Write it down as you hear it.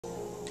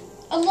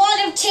a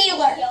lot of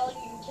Taylor. Yelling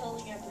and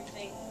killing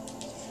everything.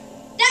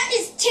 That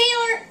is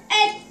Taylor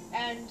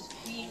And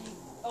being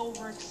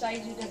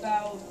overexcited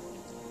about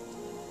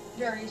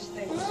various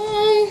things.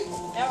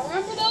 Now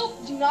remember though,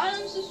 do not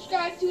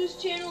unsubscribe to his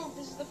channel if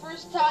this is the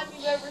first time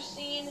you've ever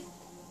seen.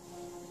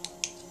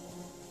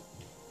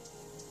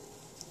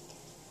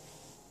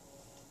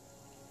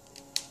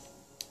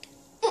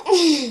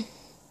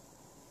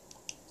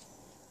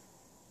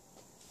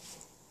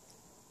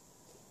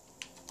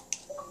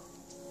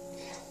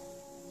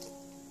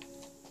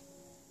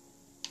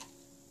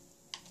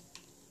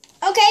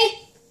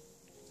 Okay.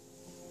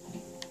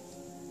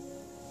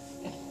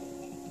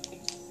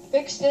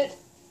 Fixed it.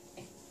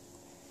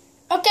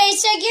 Okay,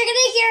 so you're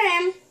gonna hear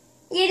him.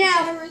 You know.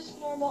 Camera is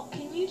normal.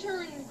 Can you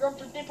turn Grump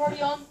Birthday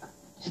Party on?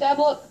 Stab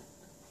look.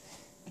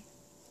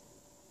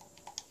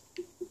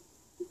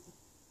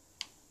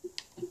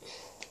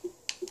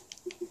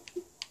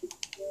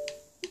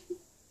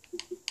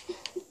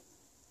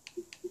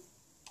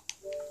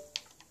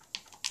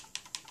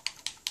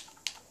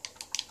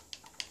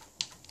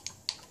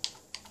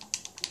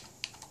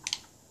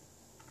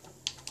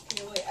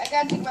 Okay, wait. I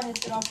gotta take my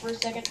headset off for a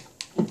second.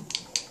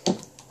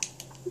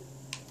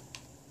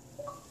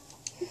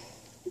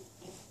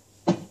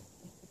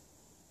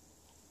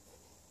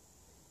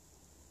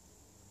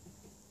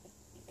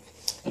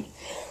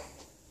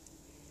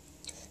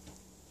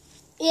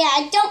 Yeah,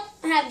 I don't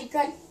have the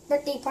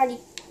birthday party.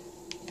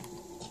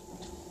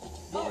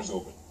 Door's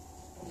open.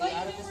 But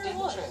Out you of his knew where it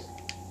was. trick.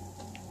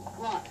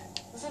 Look,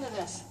 listen to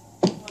this.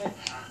 What?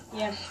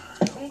 Yeah.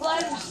 I'm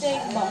glad I'm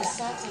staying They're boss.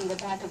 assaulting the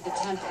back of the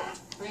temple.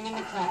 Bring in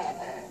the Kraken.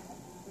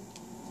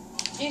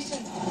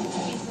 Jason,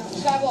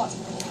 Skyblock.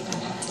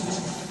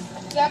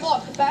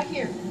 Skyblock, come back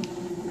here.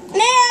 Man,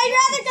 I'd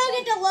rather go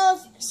get the love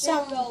Take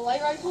some. the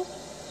light rifle.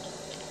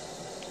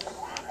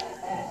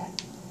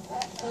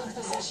 Hold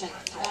position.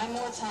 Buy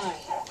more time.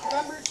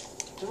 Remember,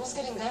 Duel's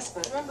getting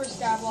desperate. remember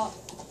Skyblock.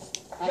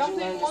 How'd Jumping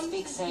you learn to one,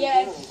 speak St.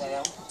 yes.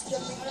 Dale?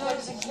 Jumping When I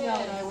was a twice, kid,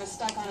 I was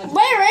stuck on a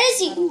Where is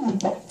he?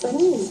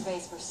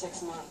 space for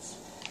 6 months.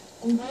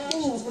 My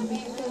options would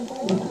be really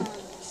cool or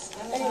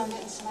spend the time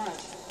getting smart.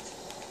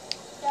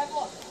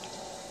 Skyblock.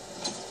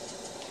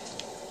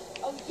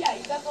 Oh yeah,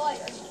 you got the light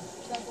rifle.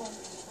 You got the light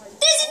rifle.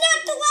 This is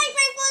not the light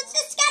rifle, it's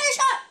the scatter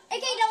shot.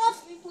 Okay, no love.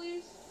 Me,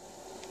 please.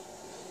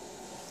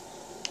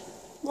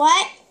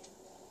 What?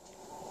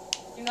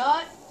 Do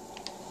not.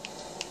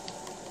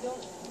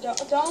 Don't.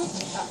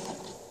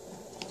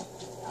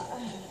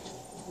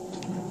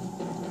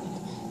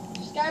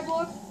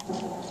 Skyblock.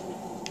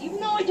 Even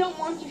though I don't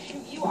want to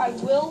shoot you, I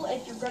will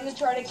if you're gonna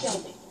try to kill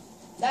me.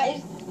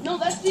 That's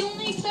the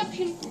only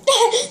exception.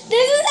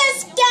 This is a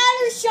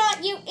scatter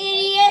shot, you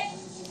idiot.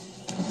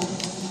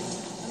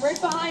 I'm right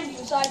behind you,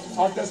 aside from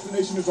Our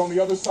destination is on the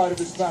other side of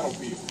this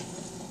battlefield.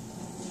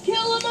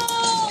 kill them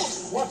all!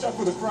 Watch out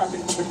for the Kraken.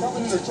 The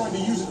Covenant are trying to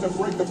use it to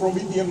break the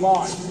Promethean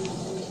line.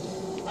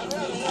 I'm not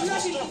gonna use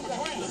that.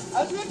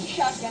 I was going to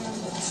shotgun them,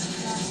 but no.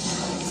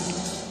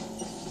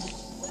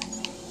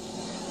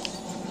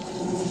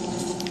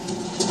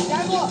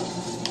 Skyblock!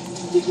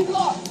 Keep it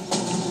locked!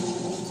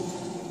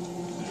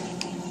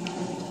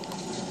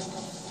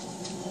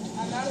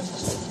 I'm out of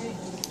this.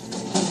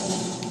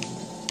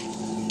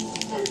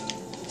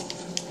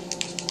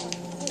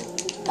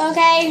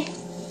 Okay.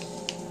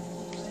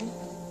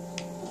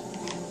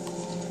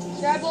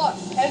 Skyblock,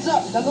 heads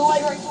up. Double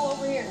light rifle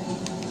over here.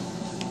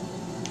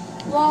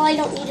 Well, I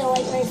don't need a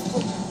light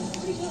rifle.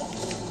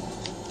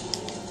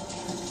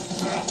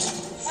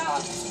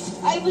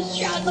 I was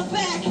shot in the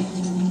back.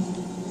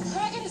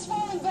 Kraken is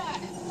falling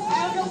back.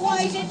 I don't know why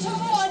I did too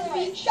fun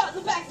being shot in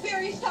the back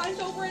various times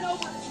over and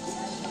over.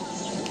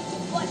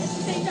 But at the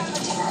same time,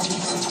 this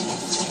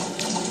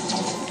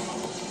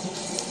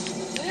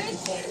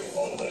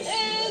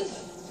is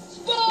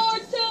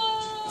Sparta!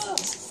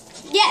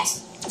 Yes.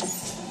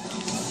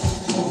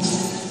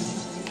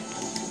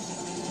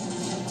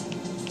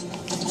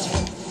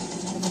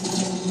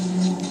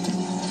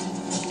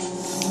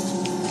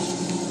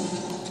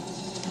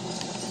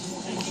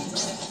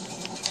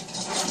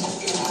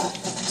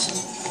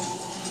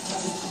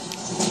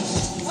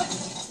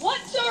 What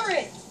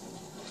turret?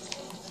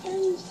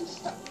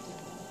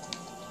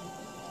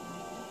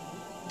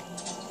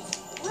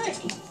 Rick,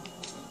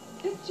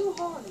 a bit too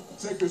hard.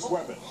 Take this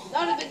weapon.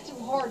 Not a bit too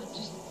hard,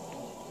 just...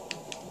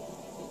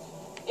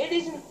 It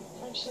isn't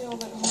actually all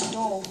that hard at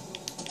all.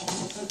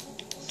 But at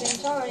the same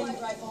time...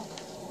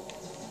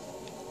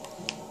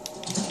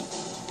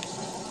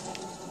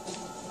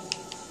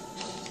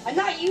 I'm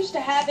not used to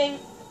having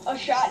a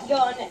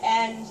shotgun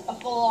and a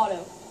full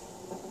auto.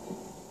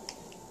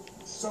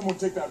 Someone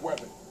take that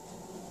weapon.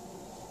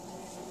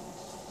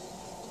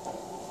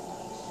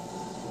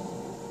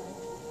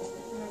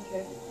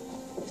 Okay.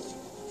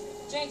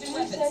 Change your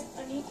Who said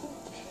unequal?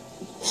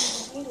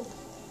 Needle.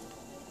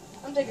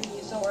 I'm taking the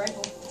assault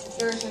rifle.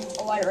 There's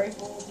a light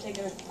rifle. I'm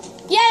taking it.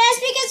 Yeah, that's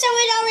because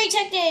someone already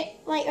took the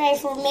light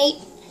rifle,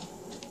 mate.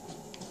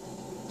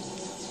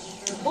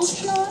 Triple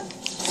shot.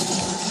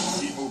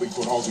 Keep moving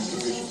toward Halsey's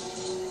position.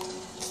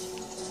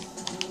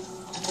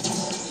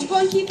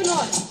 on keeping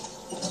on.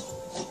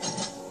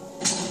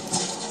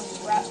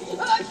 Crap.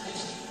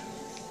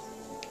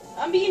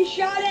 I'm being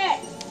shot at.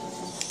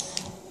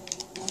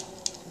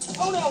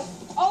 Oh no.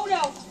 Oh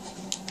no.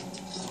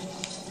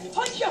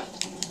 Punch him.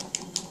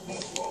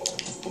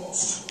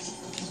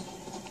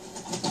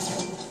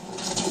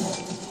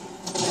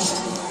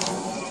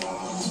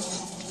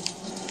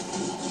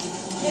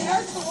 It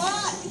hurts a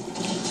lot.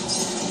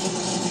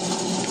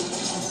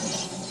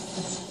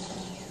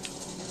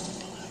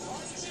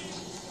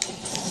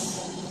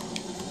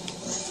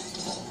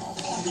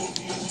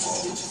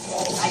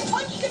 I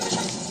punched him in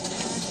the...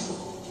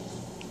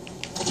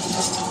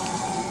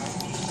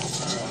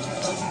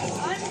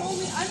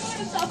 I'm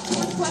gonna stop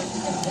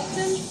requesting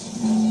assistance.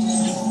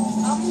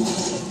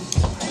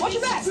 Watch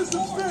your back!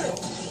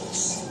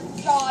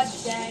 God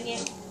dang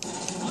it.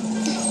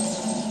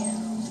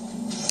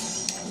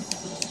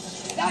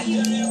 I got you.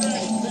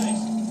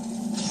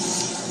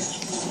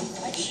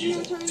 I just need to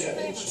return your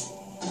favor.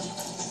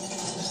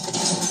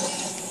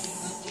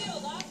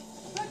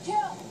 Good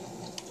kill.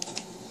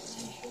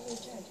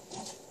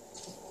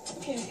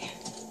 Okay.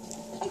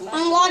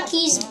 Unlock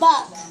his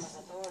buck.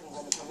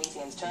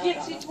 You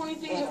can't see 20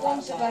 things at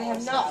once, and I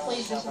have not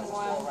played this in a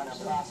while.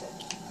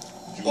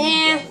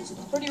 Yeah.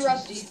 Pretty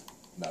rusty.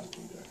 Not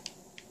Peter.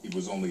 It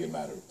was only a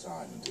matter of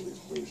time until his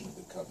version of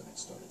the Covenant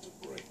started to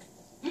break.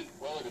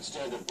 Well, I could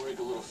stand to break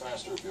a little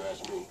faster if you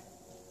ask me.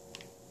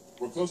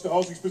 We're close to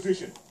Halsey's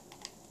position.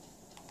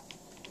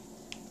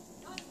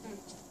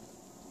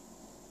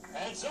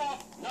 Heads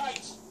up,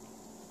 Knights!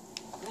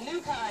 The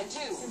new kind,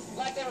 too.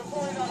 Like they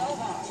reported on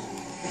Ovar.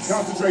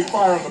 Concentrate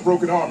fire on the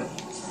broken armor.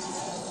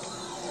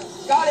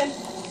 Got him.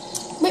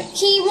 But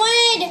he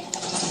wanted...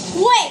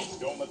 Wait.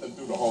 Don't let them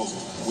through to Halsey.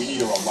 We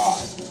need her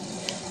alive.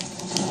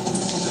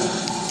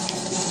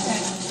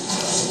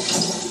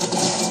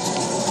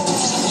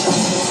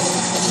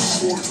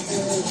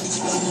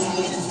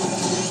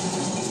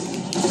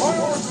 My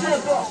arm's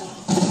jammed up.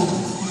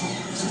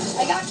 I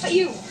got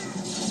you.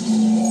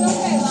 It's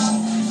okay,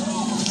 Locke.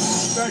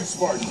 Thanks,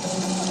 Spartan.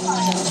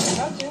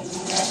 Got you.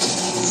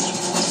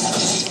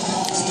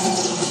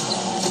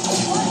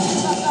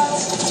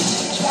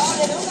 Got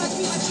it. Don't got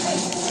too much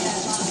space for that,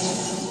 Locke.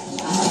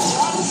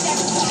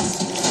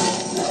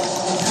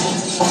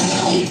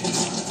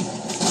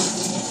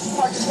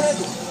 I can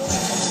handle it.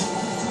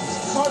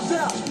 Calm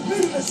down.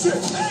 Need an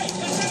assist.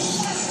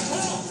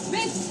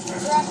 Vince,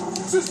 drop.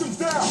 Systems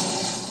down.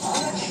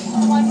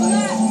 One for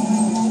that.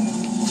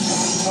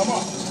 I'm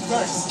up.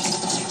 Thanks.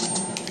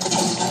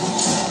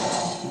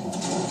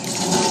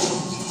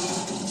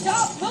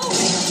 Stop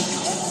moving.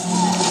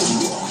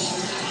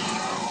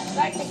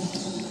 Right.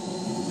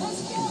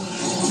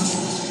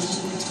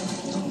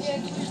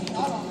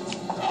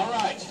 All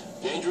right,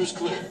 danger is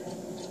clear.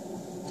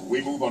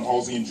 We move on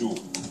Halsey and Jewel.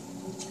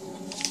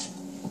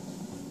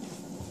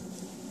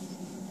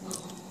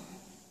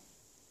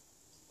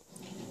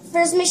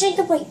 First mission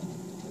complete.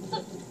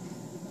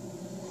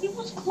 It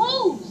was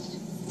closed.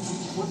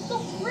 What the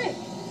frick?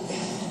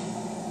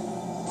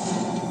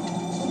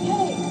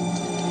 Okay.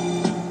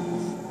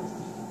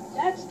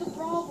 That's the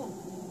problem.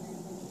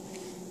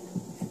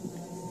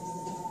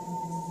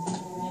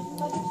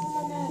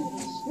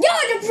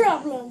 You're the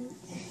problem.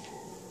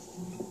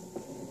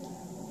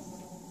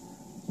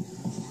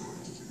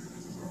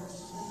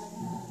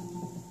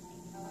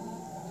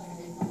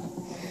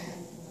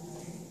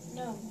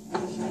 No.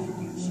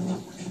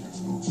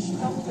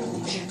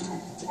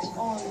 It's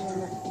all in your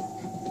room.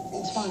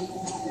 It's fine.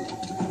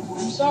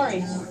 I'm sorry.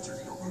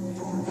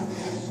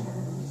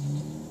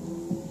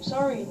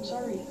 I'm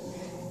sorry.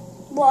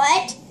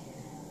 What?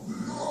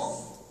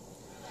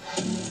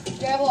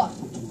 Grab a lot.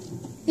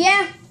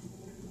 Yeah.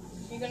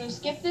 You're gonna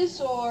skip this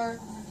or?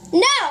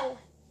 No.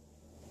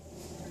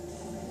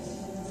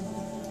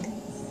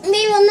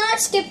 We will not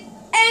skip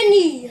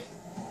any.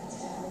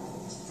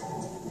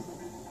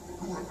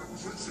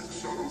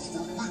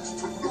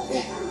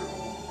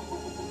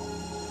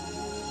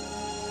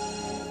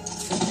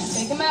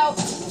 Take him out.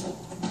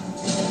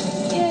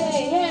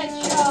 Yay,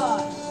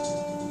 headshot.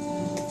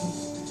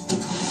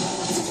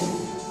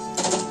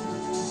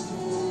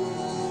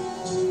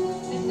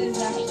 This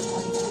is actually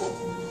pretty cool.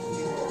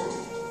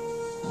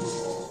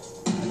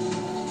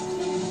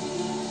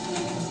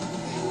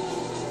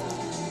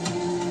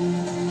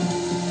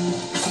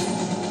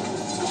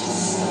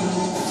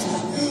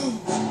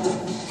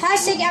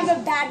 Hashtag I'm a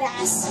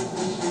badass.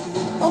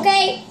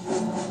 Okay.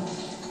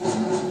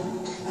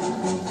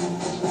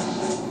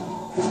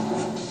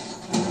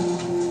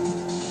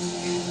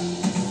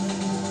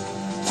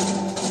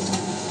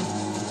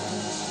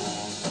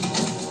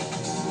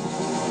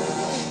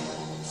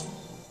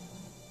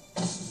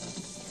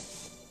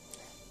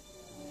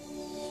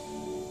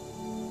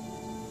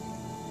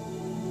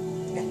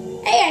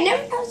 Hey, I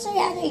never noticed I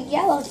had a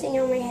yellow thing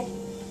on my head.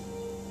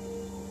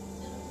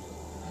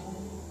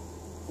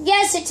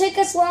 Yes, it took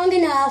us long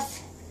enough.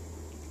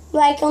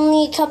 Like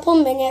only a couple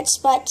minutes,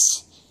 but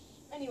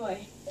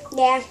Anyway,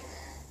 yeah.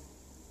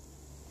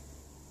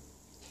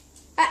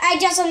 I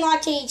just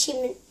unlocked the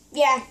achievement.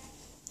 Yeah.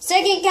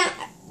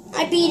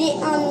 I beat it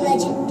on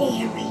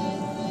Legendary.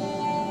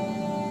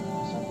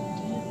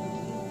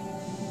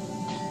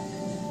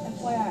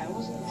 FYI, I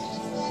wasn't.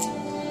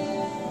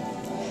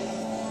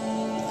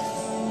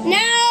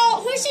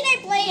 Now, who should I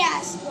play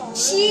as?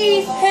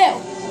 Chief who?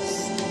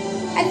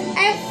 I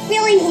have a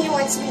feeling he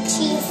wants to be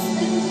Chief.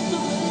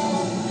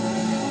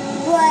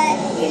 But,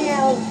 you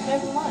know.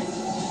 Never mind.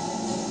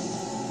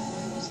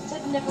 Just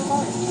said never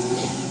mind.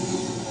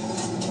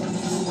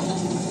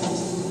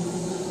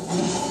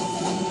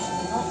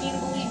 I don't need to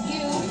believe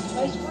you,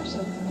 vice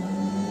versa.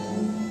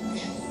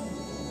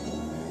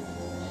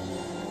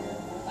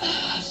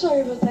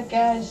 Sorry about that,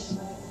 guys.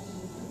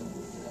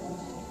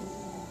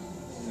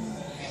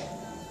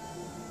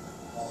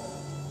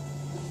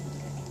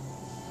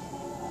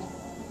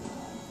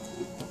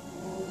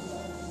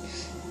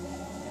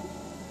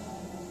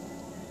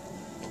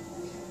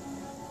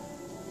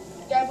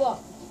 Guy block.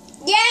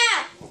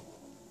 Yeah!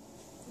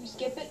 We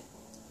skip it.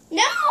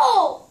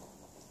 No!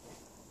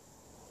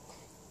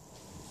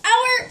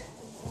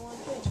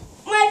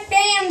 My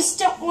fans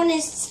don't want to.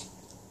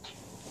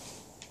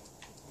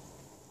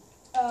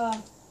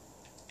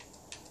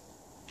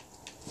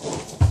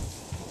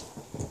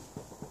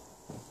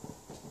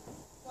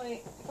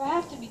 Wait, if I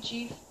have to be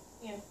Chief,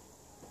 yeah.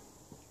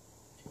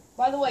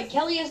 By the way,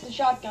 Kelly has the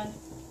shotgun.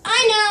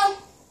 I know.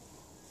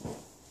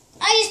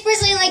 I just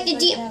personally like the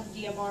I have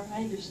DMR.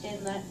 I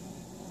understand that.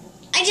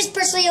 I just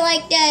personally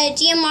like the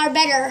DMR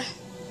better.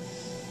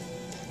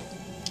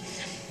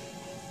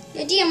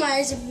 The DMR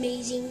is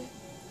amazing.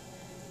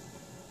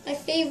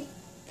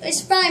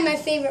 It's probably my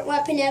favorite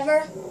weapon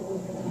ever.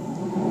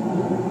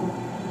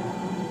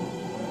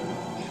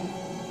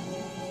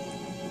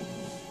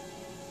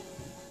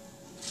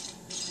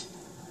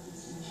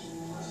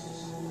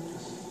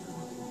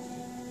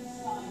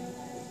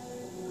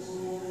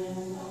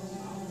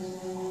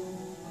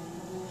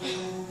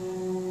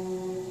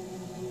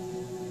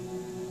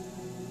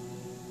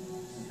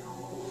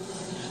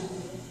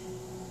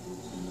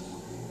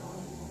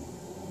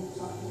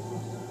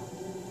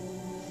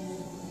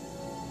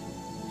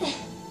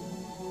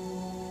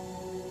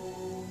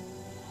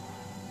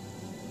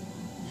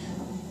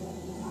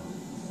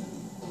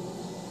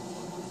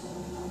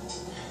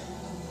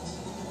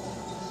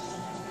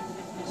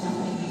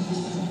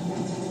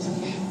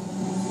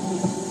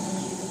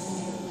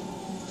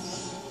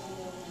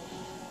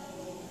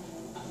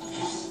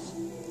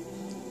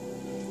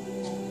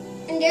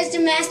 And there's the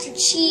Master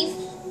Chief.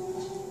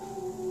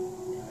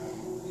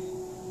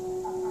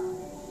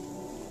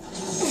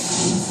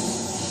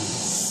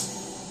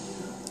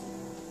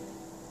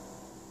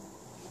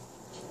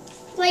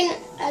 Playing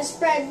as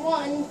Fred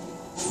 1.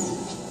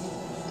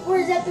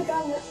 Where's Epic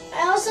on?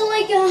 I also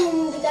like the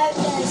guy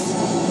who does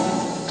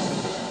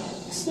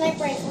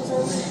sniper rifles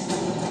over.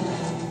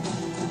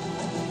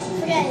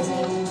 Forget his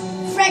name.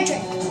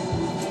 Frederick.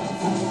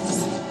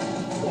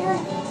 Yeah.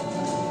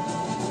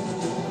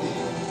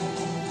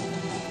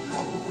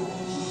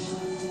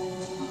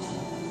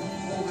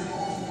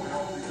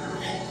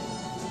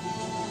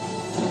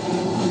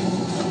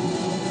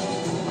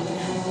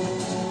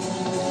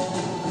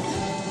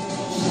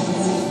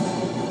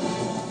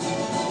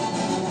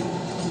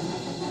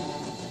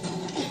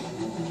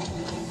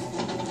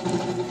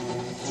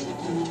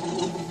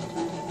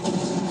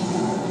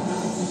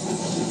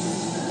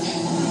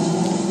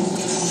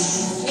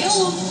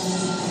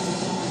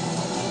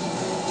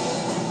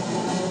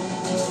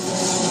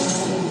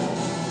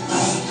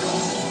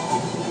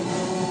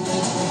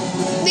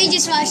 We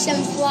just watched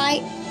them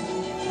fly.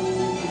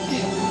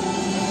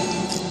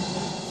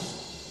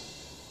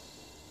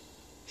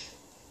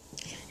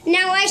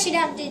 Now I should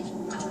have to.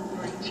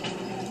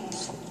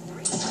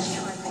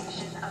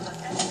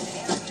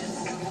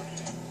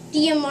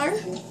 DMR?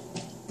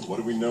 What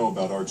do we know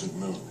about Argent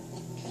Moon?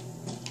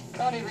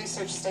 County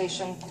Research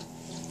Station.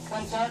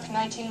 Went dark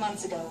 19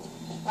 months ago.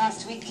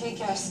 Last week,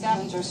 KKR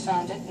scavengers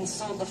found it and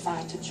sold the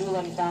find to Jewel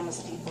and Dama's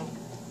people.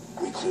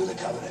 We clear the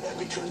Covenant and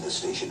return the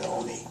station to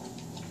Oni.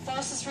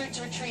 Fastest route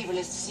to retrieval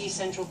is to see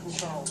central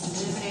control.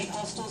 Eliminate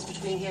hostiles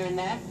between here and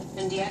there,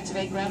 and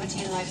deactivate gravity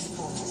and life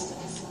support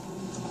systems.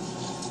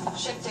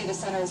 Ship data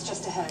center is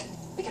just ahead.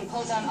 We can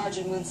pull down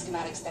Argent Moon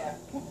schematics there.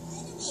 We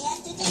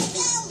have to do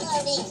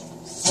downloading.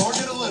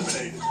 Target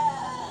eliminated.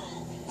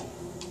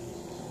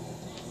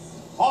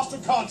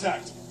 Hostile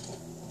contact.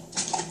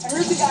 I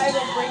heard the guy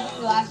about breaking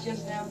glass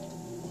just now.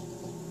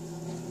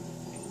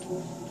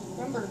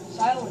 Remember,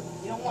 silent.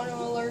 You don't want to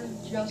alert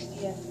just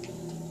yet.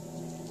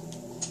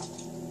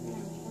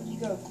 Where'd you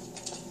go?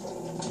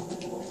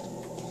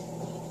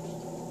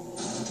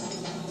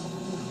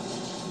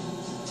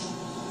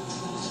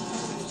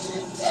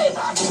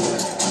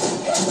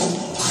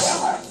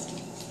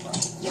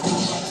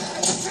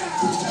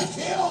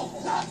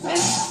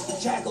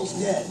 Jackal's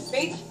dead.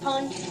 Fake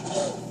punch.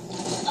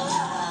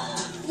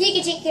 You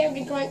can take care of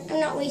the grunt. I'm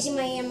not wasting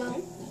my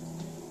ammo.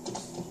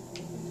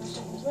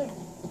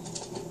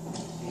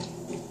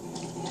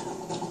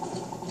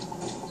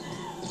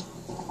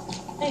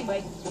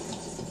 Anyway,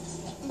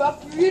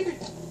 about to read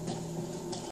it.